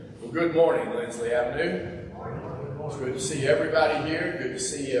Good morning, Lindsley Avenue. It's good to see everybody here. Good to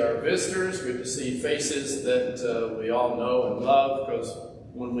see our visitors. Good to see faces that we all know and love, because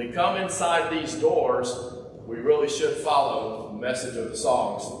when we come inside these doors, we really should follow the message of the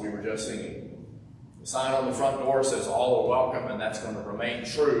songs that we were just singing. The sign on the front door says all are welcome, and that's going to remain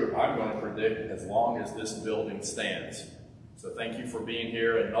true, I'm going to predict, as long as this building stands. So thank you for being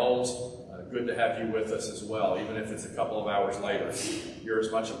here. And Knowles, good to have you with us as well, even if it's a couple of hours later. You're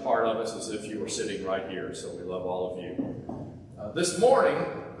as much a part of us as if you were sitting right here, so we love all of you. This morning,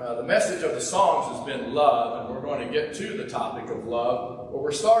 the message of the songs has been love, and we're going to get to the topic of love. But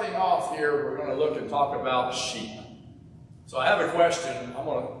we're starting off here, we're going to look and talk about sheep. So I have a question. I'm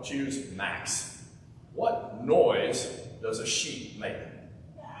going to choose Max. What noise does a sheep make?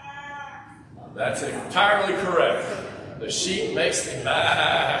 That's entirely correct. The sheep makes the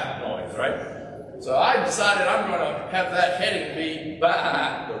bah noise, right? So I decided I'm going to have that heading be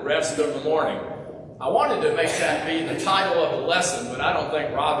bah the rest of the morning. I wanted to make that be the title of the lesson, but I don't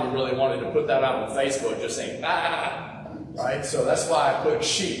think Robbie really wanted to put that out on Facebook, just saying bah, right? So that's why I put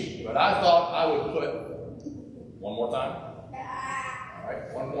sheep. But I thought I would put, one more time? All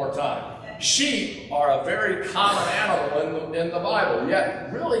right, one more time. Sheep are a very common animal in the Bible,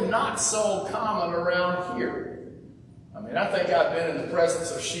 yet really not so common around here. I mean, I think I've been in the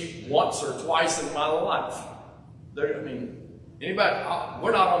presence of sheep once or twice in my life. Anybody,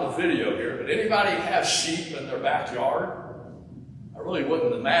 we're not on the video here, but anybody have sheep in their backyard? I really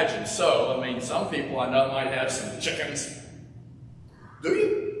wouldn't imagine so. I mean, some people I know might have some chickens. Do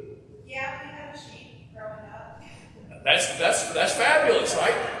you? Yeah, we had a sheep growing up. That's fabulous,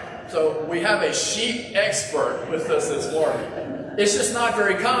 right? So we have a sheep expert with us this morning. It's just not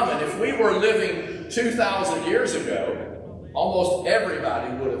very common. If we were living 2,000 years ago, almost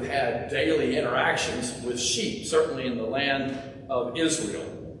everybody would have had daily interactions with sheep, certainly in the land of Israel,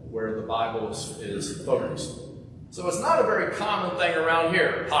 where the Bible is focused. So it's not a very common thing around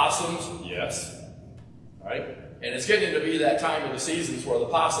here. Possums, yes, right? And it's getting to be that time of the seasons where the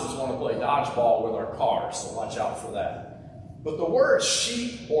possums want to play dodgeball with our cars, so watch out for that. But the word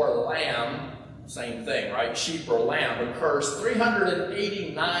sheep or lamb, same thing, right? Sheep or lamb occurs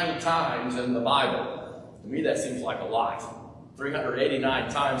 389 times in the Bible. To me, that seems like a lot.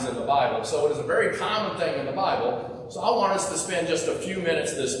 389 times in the Bible. So it is a very common thing in the Bible. So I want us to spend just a few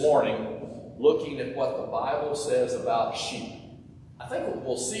minutes this morning looking at what the Bible says about sheep. I think what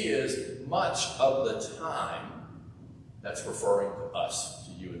we'll see is much of the time that's referring to us,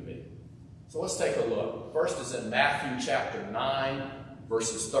 to you and me. So let's take a look. First is in Matthew chapter 9,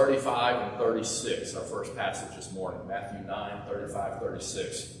 verses 35 and 36, our first passage this morning. Matthew 9, 35,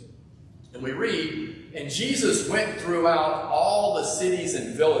 36. And we read, "And Jesus went throughout all the cities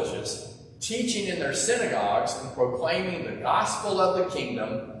and villages, teaching in their synagogues and proclaiming the gospel of the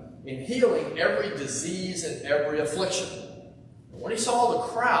kingdom and healing every disease and every affliction. And when he saw the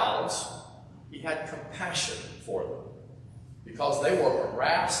crowds, he had compassion for them, because they were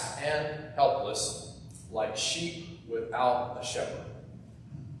harassed and helpless, like sheep without a shepherd."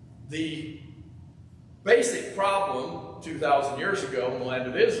 The basic problem 2,000 years ago in the land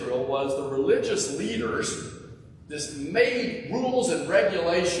of Israel was the religious leaders just made rules and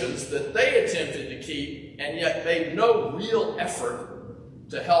regulations that they attempted to keep, and yet made no real effort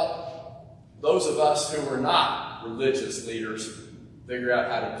to help those of us who were not religious leaders figure out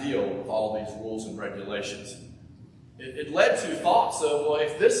how to deal with all these rules and regulations. It led to thoughts of, well,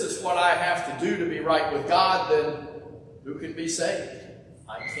 if this is what I have to do to be right with God, then who can be saved?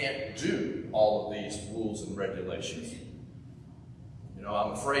 I can't do all of these rules and regulations. You know,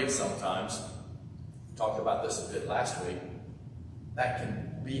 I'm afraid sometimes, we talked about this a bit last week, that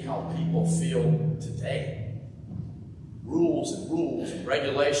can be how people feel today. Rules and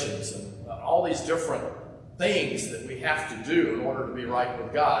regulations and all these different things that we have to do in order to be right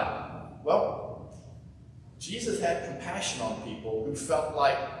with God. Well, Jesus had compassion on people who felt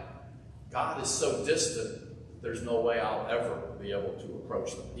like God is so distant, there's no way I'll ever be able to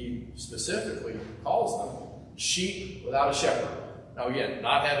approach them. He specifically calls them sheep without a shepherd. Now again,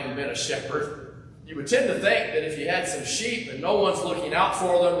 not having been a shepherd, you would tend to think that if you had some sheep and no one's looking out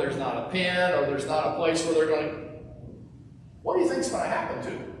for them, there's not a pen or there's not a place where they're going to... What do you think is going to happen to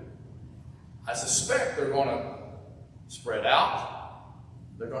them? I suspect they're going to spread out.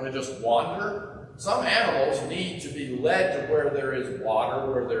 They're going to just wander. Some animals need to be led to where there is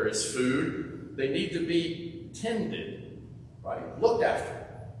water, where there is food. They need to be tended, right? Looked after.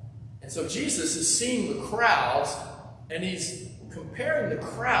 And so Jesus is seeing the crowds, and he's comparing the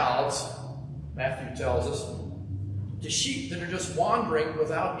crowds, Matthew tells us, to sheep that are just wandering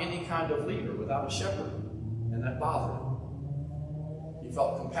without any kind of leader, without a shepherd. And that bothered him. He he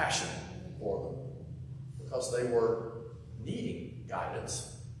felt compassion for them because they were needing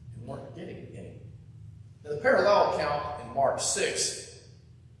guidance and weren't getting any. In the parallel account in Mark 6,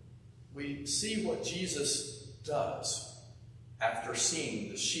 we see what Jesus does after seeing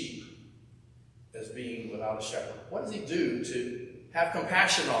the sheep as being without a shepherd. What does he do to have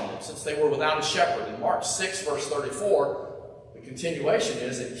compassion on them since they were without a shepherd? In Mark 6, verse 34, the continuation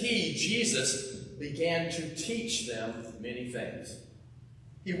is that he, Jesus, began to teach them many things.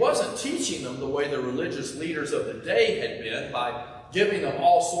 He wasn't teaching them the way the religious leaders of the day had been by giving them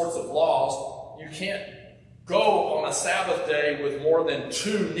all sorts of laws. You can't go on a Sabbath day with more than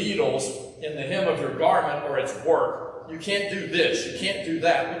 2 needles in the hem of your garment or it's work. You can't do this. You can't do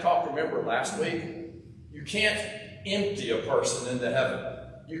that. We talked, remember, last week. You can't empty a person into heaven.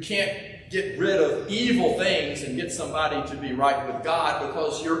 You can't get rid of evil things and get somebody to be right with God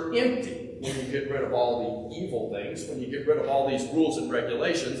because you're empty when you get rid of all the evil things. When you get rid of all these rules and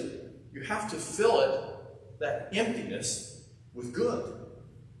regulations, you have to fill it, that emptiness, with good.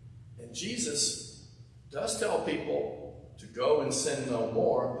 And Jesus does tell people to go and sin no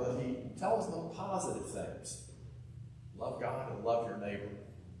more, but he tells them positive things. Love God and love your neighbor.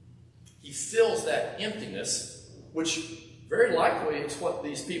 He fills that emptiness, which very likely it's what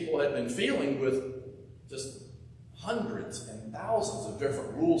these people had been feeling with just hundreds and thousands of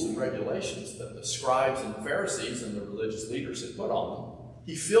different rules and regulations that the scribes and Pharisees and the religious leaders had put on them.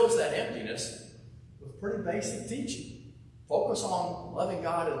 He fills that emptiness with pretty basic teaching. Focus on loving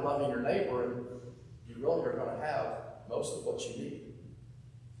God and loving your neighbor, and you really are going to have most of what you need.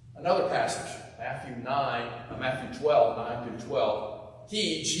 Another passage, Matthew 12, 9 through 12.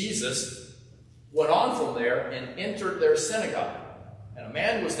 He, Jesus, went on from there and entered their synagogue. And a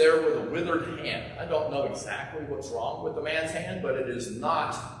man was there with a withered hand. I don't know exactly what's wrong with the man's hand, but it is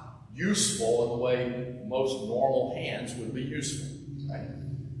not useful in the way most normal hands would be useful. Right?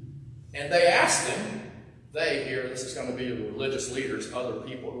 And they asked him, this is going to be the religious leaders, other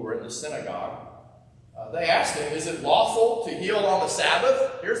people who were in the synagogue. They asked him, is it lawful to heal on the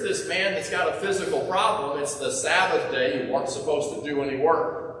Sabbath? Here's this man that's got a physical problem. It's the Sabbath day. You weren't supposed to do any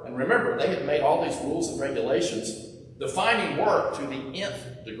work. And remember, they had made all these rules and regulations defining work to the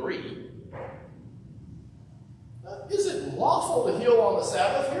nth degree. Is it lawful to heal on the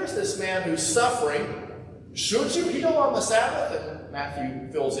Sabbath? Here's this man who's suffering. Should you heal on the Sabbath? And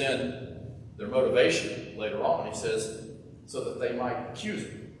Matthew fills in their motivation later on. He says, so that they might accuse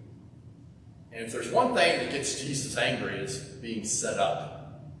him. And if there's one thing that gets Jesus angry, it's being set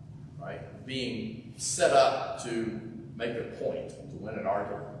up, right? Being set up to make a point, to win an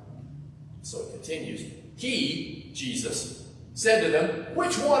argument. So it continues. He, Jesus, said to them,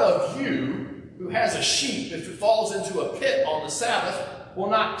 which one of you who has a sheep, if it falls into a pit on the Sabbath, will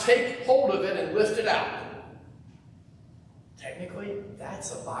not take hold of it and lift it out? Technically,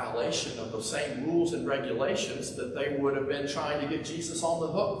 that's a violation of the same rules and regulations that they would have been trying to get Jesus on the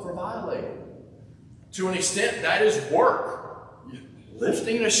hook for violating. To an extent, that is work.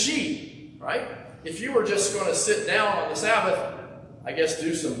 Lifting a sheep, right? If you were just going to sit down on the Sabbath, I guess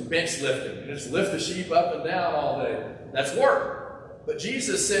do some bench lifting. Just lift the sheep up and down all day. That's work. But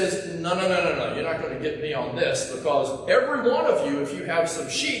Jesus says, no. You're not going to get me on this, because every one of you, if you have some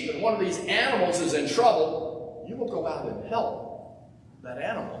sheep and one of these animals is in trouble, you will go out and help that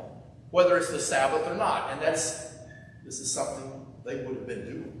animal, whether it's the Sabbath or not. And this is something they would have been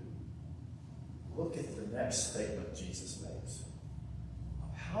doing. Look at the next statement Jesus makes.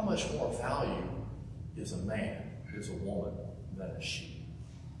 How much more value is a man, is a woman, than a sheep?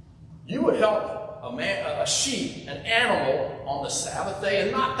 You would help a sheep, an animal, on the Sabbath day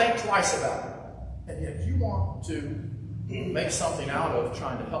and not think twice about it. And yet you want to make something out of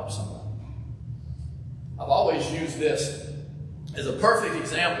trying to help somebody. I've always used this as a perfect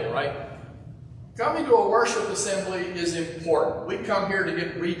example, right? Coming to a worship assembly is important. We come here to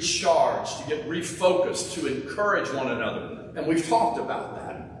get recharged, to get refocused, to encourage one another. And we've talked about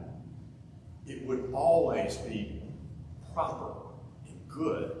that. It would always be proper and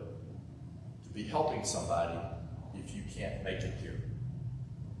good to be helping somebody if you can't make it here.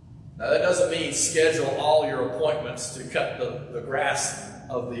 Now, that doesn't mean schedule all your appointments to cut the grass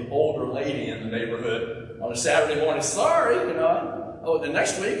of the older lady in the neighborhood on a Saturday morning. Sorry, the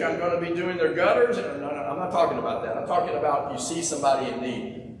next week I'm going to be doing their gutters. No, I'm not talking about that. I'm talking about you see somebody in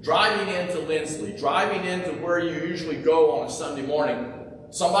need. Driving into Lindsley, driving into where you usually go on a Sunday morning.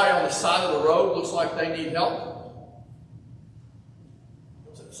 Somebody on the side of the road looks like they need help.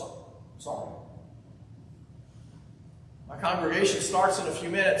 Sorry. My congregation starts in a few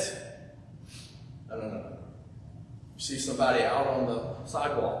minutes. No. You see somebody out on the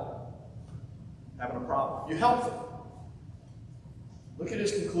sidewalk having a problem. You help them. Look at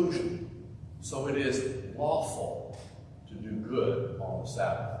his conclusion. So it is lawful to do good on the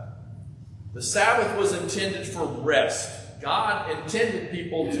Sabbath. The Sabbath was intended for rest. God intended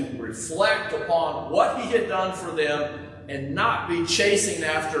people to reflect upon what he had done for them and not be chasing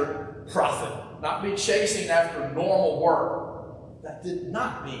after profit, not be chasing after normal work. That did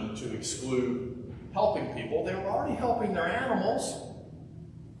not mean to exclude helping people. They were already helping their animals.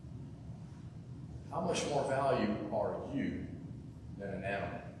 How much more value are you than an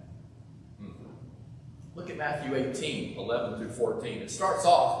animal? Look at Matthew 18, 11 through 14. It starts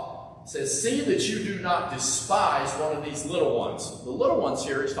off, it says, "See that you do not despise one of these little ones." The little ones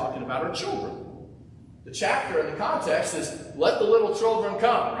here he's talking about are children. The chapter in the context is, let the little children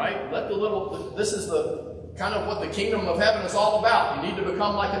come, right? This is the kind of what the kingdom of heaven is all about. You need to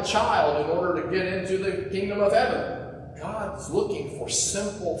become like a child in order to get into the kingdom of heaven. God's looking for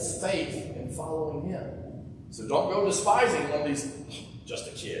simple faith in following him. So don't go despising one of these, just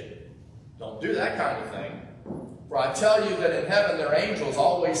a kid. Don't do that kind of thing. For I tell you that in heaven their angels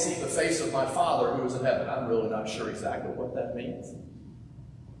always see the face of my Father who is in heaven. I'm really not sure exactly what that means.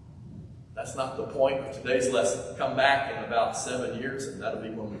 That's not the point of today's lesson. Come back in about 7 years, and that'll be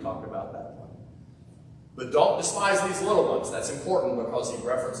when we talk about that one. But don't despise these little ones. That's important because he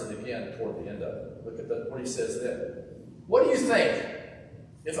references it again toward the end of it. Look at what he says then. What do you think?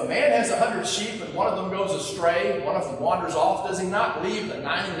 If a man has 100 sheep and one of them goes astray, one of them wanders off, does he not leave the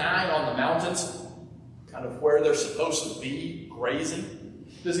 99 on the mountains, kind of where they're supposed to be, grazing?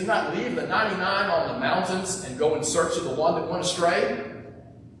 Does he not leave the 99 on the mountains and go in search of the one that went astray?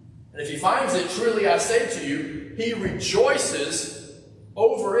 And if he finds it, truly I say to you, he rejoices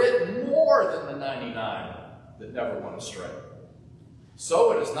over it more than the 99 that never went astray.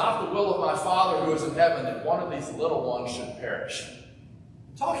 So it is not the will of my Father who is in heaven that one of these little ones should perish.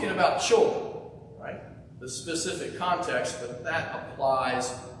 Talking about children, right? The specific context, but that applies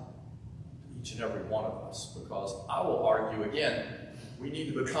to each and every one of us. Because I will argue again, we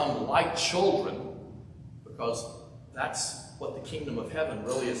need to become like children, because that's what the kingdom of heaven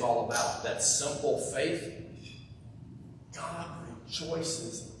really is all about. That simple faith. God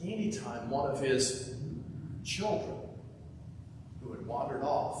rejoices anytime one of his children who had wandered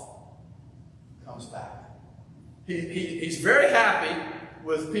off comes back. He's very happy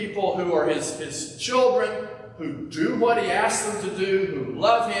with people who are his children, who do what he asks them to do, who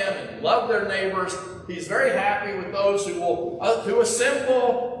love him and love their neighbors. He's very happy with those who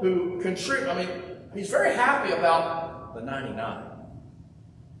assemble, who contribute. I mean, he's very happy about the 99.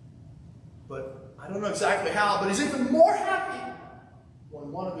 But I don't know exactly how, but he's even more happy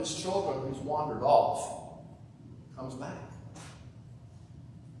when one of his children who's wandered off comes back.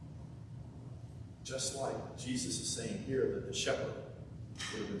 Just like Jesus is saying here that the shepherd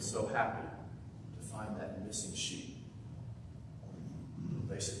would have been so happy to find that missing sheep.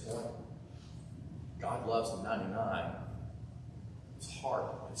 Basic point. God loves the 99. His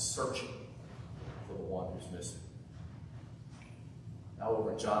heart is searching for the one who's missing. Now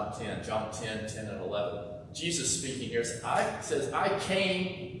over in John 10, 10 and 11. Jesus speaking here says, I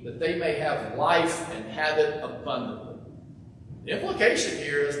came that they may have life and have it abundantly. The implication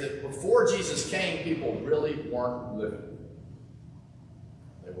here is that before Jesus came, people really weren't living.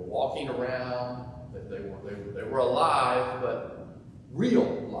 They were walking around, they were alive, but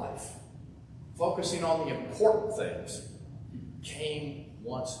real life. Focusing on the important things. He came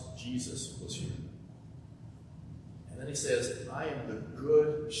once Jesus was here. And then he says, I am the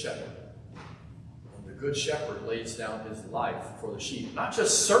good shepherd. And the good shepherd lays down his life for the sheep. Not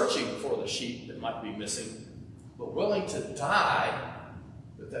just searching for the sheep that might be missing, but willing to die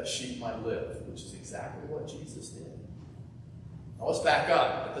that sheep might live, which is exactly what Jesus did. Now let's back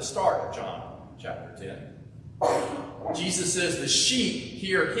up at the start of John chapter 10. Jesus says the sheep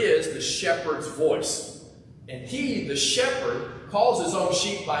hear the shepherd's voice. And he, the shepherd, calls his own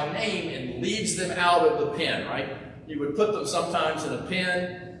sheep by name and leads them out of the pen, right? He would put them sometimes in a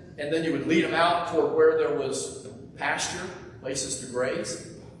pen, and then you would lead them out toward where there was pasture, places to graze.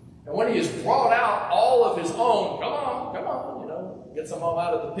 And when he has brought out all of his own, come on, gets them all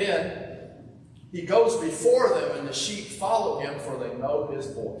out of the pen, he goes before them, and the sheep follow him, for they know his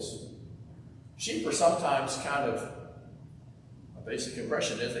voice. Sheep are sometimes kind of, a basic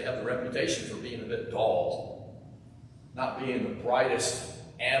impression is they have the reputation for being a bit dull, not being the brightest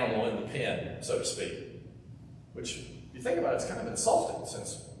animal in the pen, so to speak. Which, if you think about it, it's kind of insulting,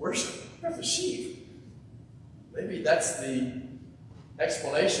 since we're the sheep. Maybe that's the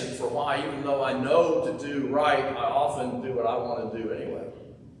explanation for why, even though I know to do right, I often do what I want to do anyway.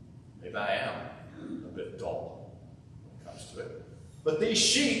 Maybe I am a bit dull when it comes to it. But these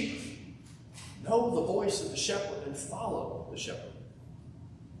sheep know the voice of the shepherd and follow the shepherd.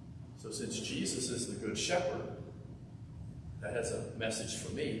 So since Jesus is the good shepherd, that has a message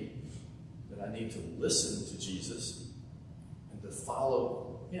for me that I need to listen to Jesus and to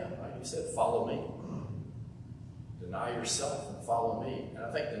follow him. Right? He said, follow me. Deny yourself and follow me. And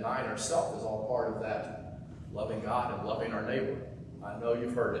I think denying ourselves is all part of that loving God and loving our neighbor. I know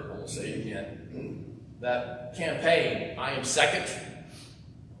you've heard it, but we'll say it again. That campaign, I am second.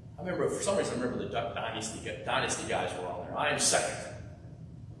 I remember, for some reason, I remember the Dynasty guys were on there. I am second.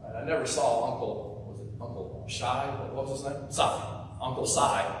 And I never saw Uncle Shy? What was his name? Uncle Si.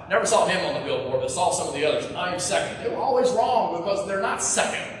 Never saw him on the billboard, but saw some of the others. I am second. They were always wrong because they're not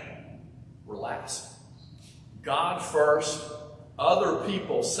second. Relax. God first, other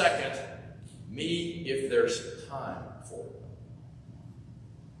people second, me if there's time for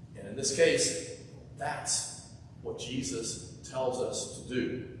it. And in this case, that's what Jesus tells us to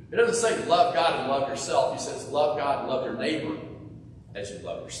do. It doesn't say love God and love yourself. He says love God and love your neighbor as you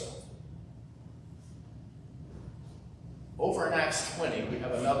love yourself. Over in Acts 20, we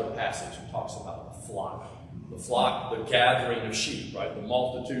have another passage that talks about the flock. The flock, the gathering of sheep, right? The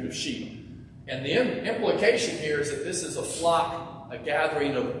multitude of sheep. And the implication here is that this is a flock, a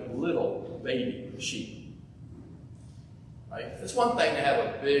gathering of little baby sheep. Right? It's one thing to have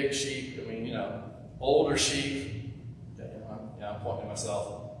a big sheep, older sheep. I'm pointing to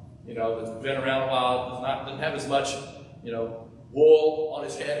myself, that's been around a while, doesn't have as much, wool on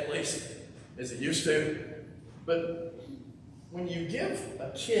his head at least as it used to. But when you give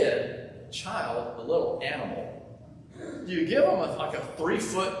a child, a little animal, do you give them like a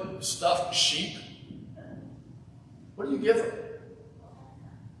 3-foot stuffed sheep? What do you give them?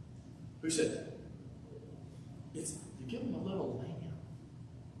 Who said that? You give them a little lamb,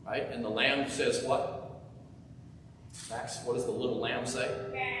 right? And the lamb says what? Max, what does the little lamb say?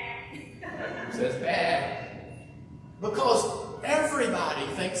 It says, bah. Because everybody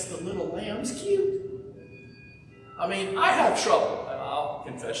thinks the little lamb's cute. I have trouble, and I'll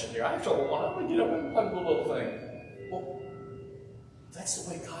confession here, I have trouble when I get up and hug the little thing. Well, that's the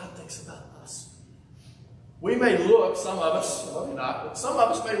way God thinks about us. We may look, some of us, maybe not, but some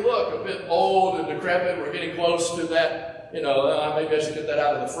of us may look a bit old and decrepit. We're getting close to that, maybe I should get that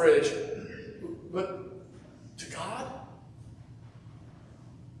out of the fridge. But to God,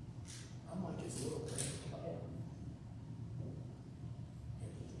 I'm like his little lamb.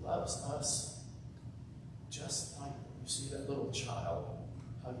 And he loves us just like you see that little child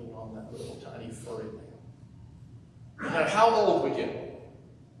hugging on that little tiny furry lamb. No matter how old we get,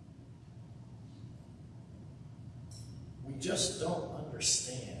 we just don't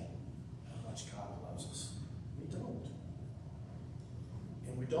understand how much God loves us. We don't.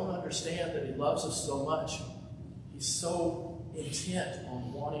 And we don't understand that he loves us so much. He's so intent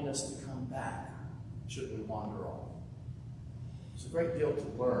on wanting us to come back should we wander off. There's a great deal to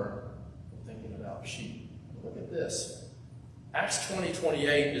learn from thinking about sheep. Look at this. Acts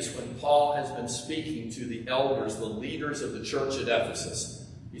 20:28 is when Paul has been speaking to the elders, the leaders of the church at Ephesus.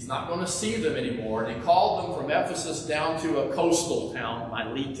 He's not going to see them anymore, and he called them from Ephesus down to a coastal town.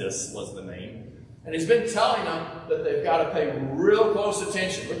 Miletus was the name. And he's been telling them that they've got to pay real close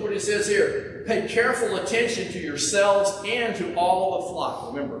attention. Look what he says here. Pay careful attention to yourselves and to all the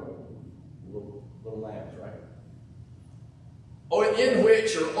flock. Remember, little lambs, right? In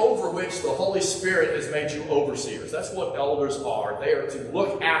which or over which the Holy Spirit has made you overseers. That's what elders are. They are to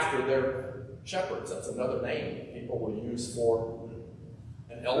look after their shepherds. That's another name people will use for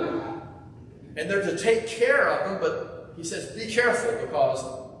an elder. And they're to take care of them, but he says, be careful, because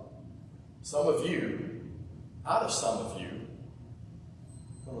out of some of you,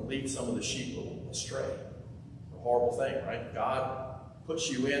 are going to lead some of the sheep astray. It's a horrible thing, right? God puts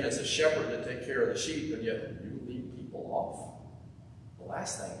you in as a shepherd to take care of the sheep, and yet you lead people off. The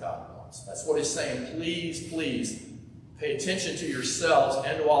last thing God wants. That's what he's saying. Please, please, pay attention to yourselves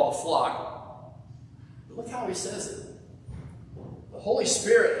and to all the flock. But look how he says it. The Holy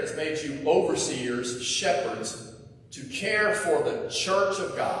Spirit has made you overseers, shepherds, to care for the church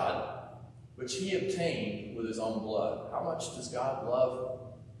of God, which he obtained with his own blood. How much does God love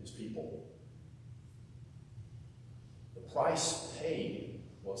his people? The price paid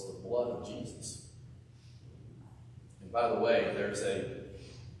was the blood of Jesus. And by the way, there's a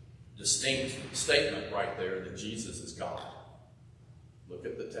distinct statement right there that Jesus is God. Look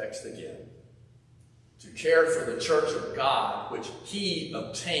at the text again. To care for the church of God, which he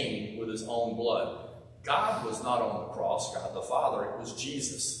obtained with his own blood. God was not on the cross, God the Father, it was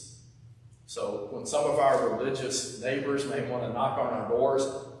Jesus. So when some of our religious neighbors may want to knock on our doors,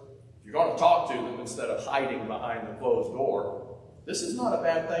 if you're going to talk to them instead of hiding behind the closed door, this is not a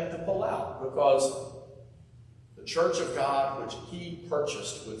bad thing to pull out, because The church of God, which he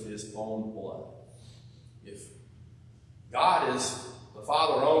purchased with his own blood. If God is the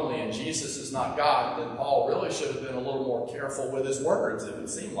Father only and Jesus is not God, then Paul really should have been a little more careful with his words, it would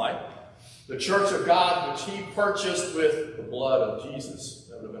seem like. The church of God, which he purchased with the blood of Jesus.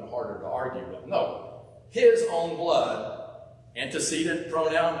 That would have been harder to argue with. No, his own blood. Antecedent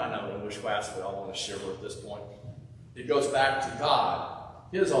pronoun. I know in English class we all want to shiver at this point. It goes back to God,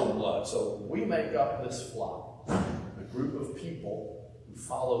 his own blood. So we make up this flock, a group of people who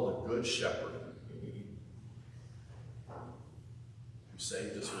follow the Good Shepherd, who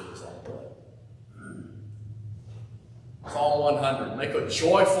saved us with his own blood. Psalm 100, make a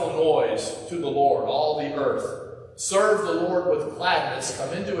joyful noise to the Lord, all the earth. Serve the Lord with gladness.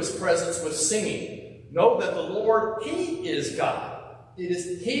 Come into his presence with singing. Know that the Lord, he is God. It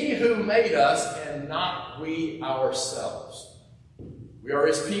is he who made us and not we ourselves. We are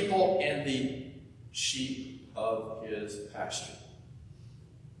his people and the sheep of his pasture.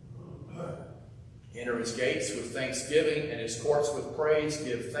 Enter his gates with thanksgiving and his courts with praise.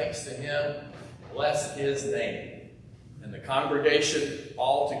 Give thanks to him. Bless his name. And the congregation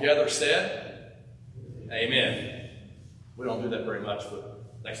all together said, Amen. We don't do that very much, but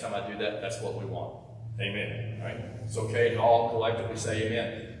next time I do that, that's what we want. Amen. Right? It's okay to all collectively say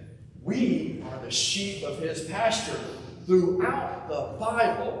amen. We are the sheep of his pasture. Throughout the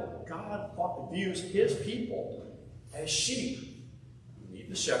Bible, God views his people as sheep. We need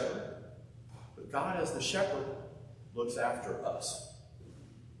the shepherd, but God as the shepherd looks after us.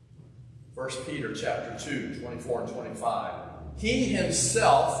 1 Peter chapter 2, 24 and 25. He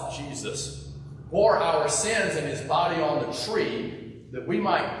himself, Jesus, bore our sins in his body on the tree, that we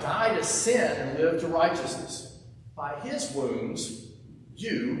might die to sin and live to righteousness. By his wounds,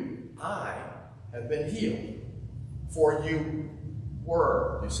 I have been healed. For you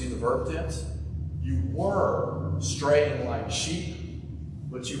were, you see the verb tense? You were straying like sheep,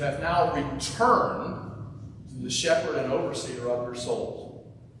 but you have now returned to the shepherd and overseer of your souls.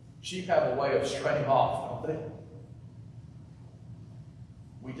 Sheep have a way of straying off, don't they?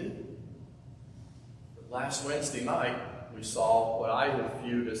 We do. But last Wednesday night, we saw what I have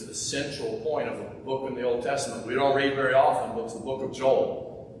viewed as the central point of a book in the Old Testament. We don't read very often, but it's the book of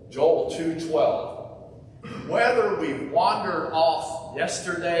Joel. Joel 2:12. Whether we wandered off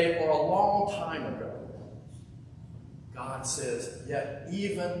yesterday or a long time ago, God says, yet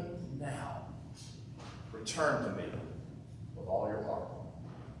even now, return to me with all your heart.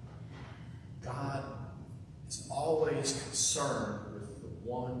 God is always concerned with the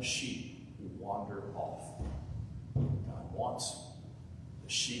one sheep who wandered off. God wants the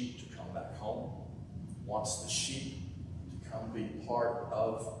sheep to come back home, wants the sheep to come be part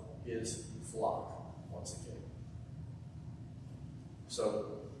of his flock once again.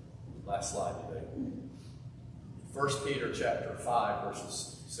 So, last slide today. 1 Peter chapter 5,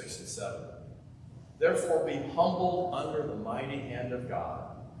 verses 6 and 7. Therefore be humbled under the mighty hand of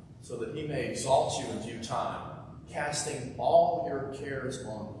God, so that he may exalt you in due time, casting all your cares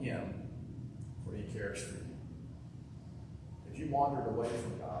on him, for he cares for you. If you wandered away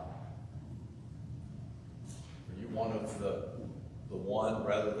from God, are you one of the one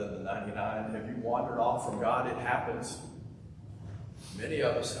rather than the 99? Have you wandered off from God? It happens. Many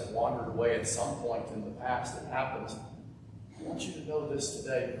of us have wandered away at some point in the past. It happens. I want you to know this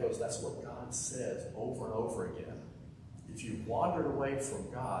today because that's what God says over and over again. If you've wandered away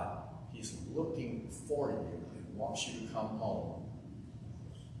from God, he's looking for you and wants you to come home.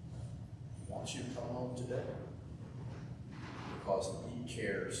 He wants you to come home today because he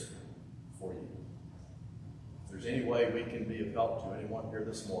cares for you. If there's any way we can be of help to anyone here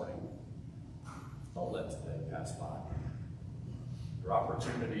this morning, don't let today pass by. Your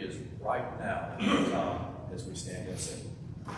opportunity is right now as we stand and sing.